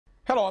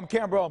Hello, I'm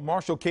Cambrell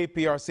Marshall,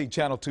 KPRC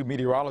Channel 2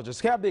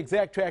 meteorologist. Have the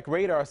exact track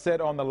radar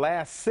set on the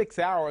last 6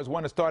 hours.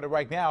 One that started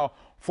right now,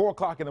 4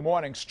 o'clock in the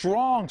morning.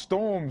 Strong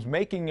storms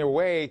making their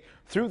way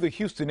through the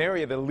Houston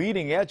area, the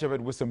leading edge of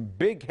it, with some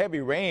big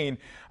heavy rain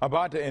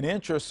about an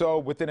inch or so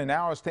within an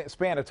hour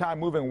span of time,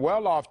 moving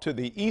well off to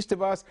the east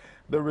of us.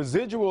 The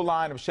residual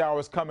line of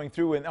showers coming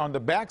through, and on the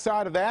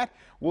backside of that,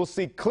 we'll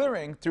see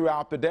clearing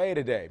throughout the day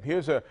today.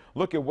 Here's a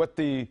look at what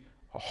the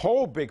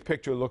whole big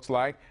picture looks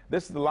like.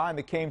 This is the line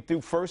that came through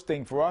first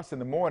thing for us in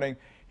the morning.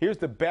 Here's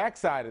the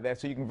backside of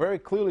that, so you can very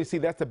clearly see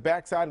that's the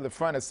backside of the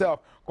front itself,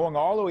 going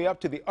all the way up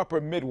to the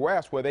upper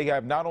Midwest, where they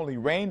have not only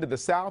rain to the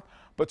south,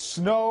 but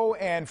snow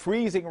and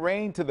freezing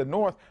rain to the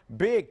north.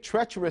 Big,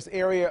 treacherous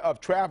area of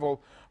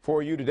travel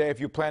for you today if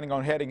you're planning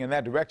on heading in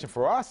that direction.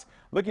 For us,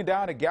 looking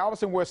down at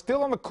Galveston, we're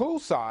still on the cool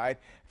side.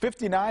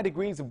 59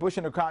 degrees in Bush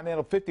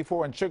Intercontinental,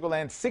 54 in Sugar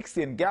Land,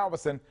 60 in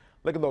Galveston.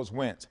 Look at those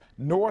winds.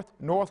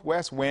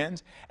 Northwest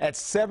winds at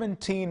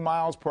 17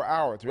 miles per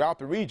hour. Throughout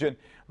the region,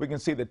 we can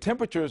see the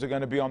temperatures are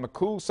going to be on the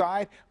cool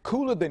side,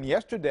 cooler than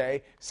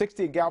yesterday.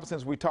 60 in Galveston,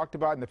 as we talked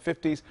about, in the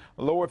 50s,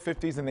 lower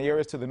 50s in the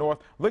areas to the north.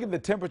 Look at the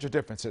temperature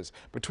differences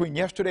between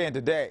yesterday and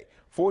today.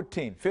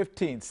 14,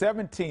 15,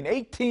 17,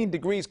 18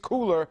 degrees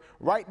cooler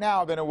right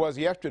now than it was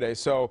yesterday.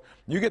 So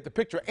you get the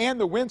picture, and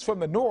the winds from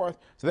the north,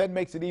 so that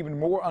makes it even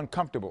more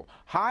uncomfortable.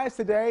 Highs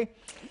today,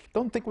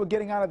 don't think we're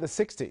getting out of the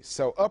 60s.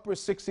 So upper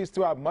 60s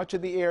throughout much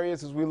of the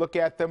areas as we look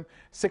at them.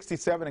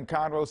 67 in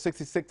Conroe,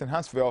 66 in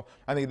Huntsville.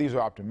 I think these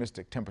are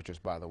optimistic temperatures,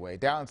 by the way.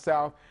 Down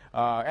south,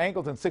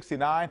 Angleton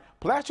 69.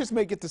 Palacios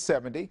may get to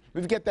 70.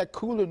 We've got that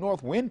cooler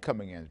north wind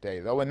coming in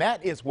today, though, and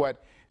that is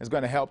what is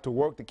going to help to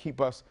work to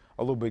keep us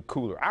a little bit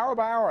cooler. Hour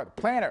by hour, the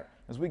planner,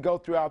 as we go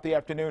throughout the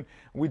afternoon,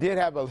 we did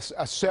have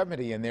a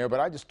 70 in there, but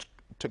I just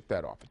took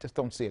that off. I just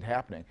don't see it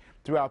happening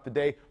throughout the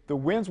day. The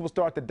winds will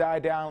start to die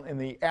down in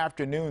the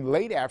afternoon,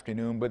 late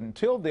afternoon, but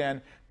until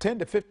then, 10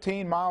 to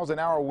 15 miles an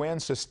hour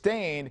winds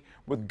sustained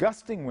with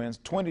gusting winds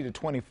 20 to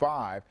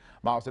 25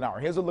 miles an hour.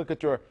 Here's a look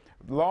at your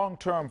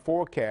long-term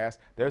forecast.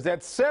 There's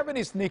that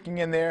 70 sneaking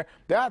in there.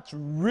 That's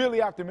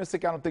really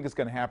optimistic. I don't think it's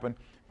going to happen.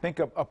 Think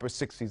of upper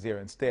 60s there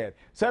instead.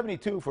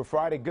 72 for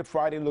Friday. Good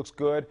Friday looks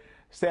good.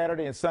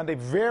 Saturday and Sunday,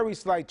 very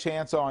slight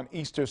chance on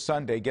Easter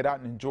Sunday. Get out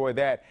and enjoy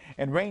that.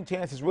 And rain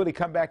chances really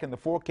come back in the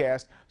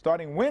forecast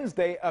starting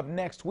Wednesday of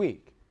next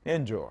week.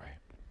 Enjoy.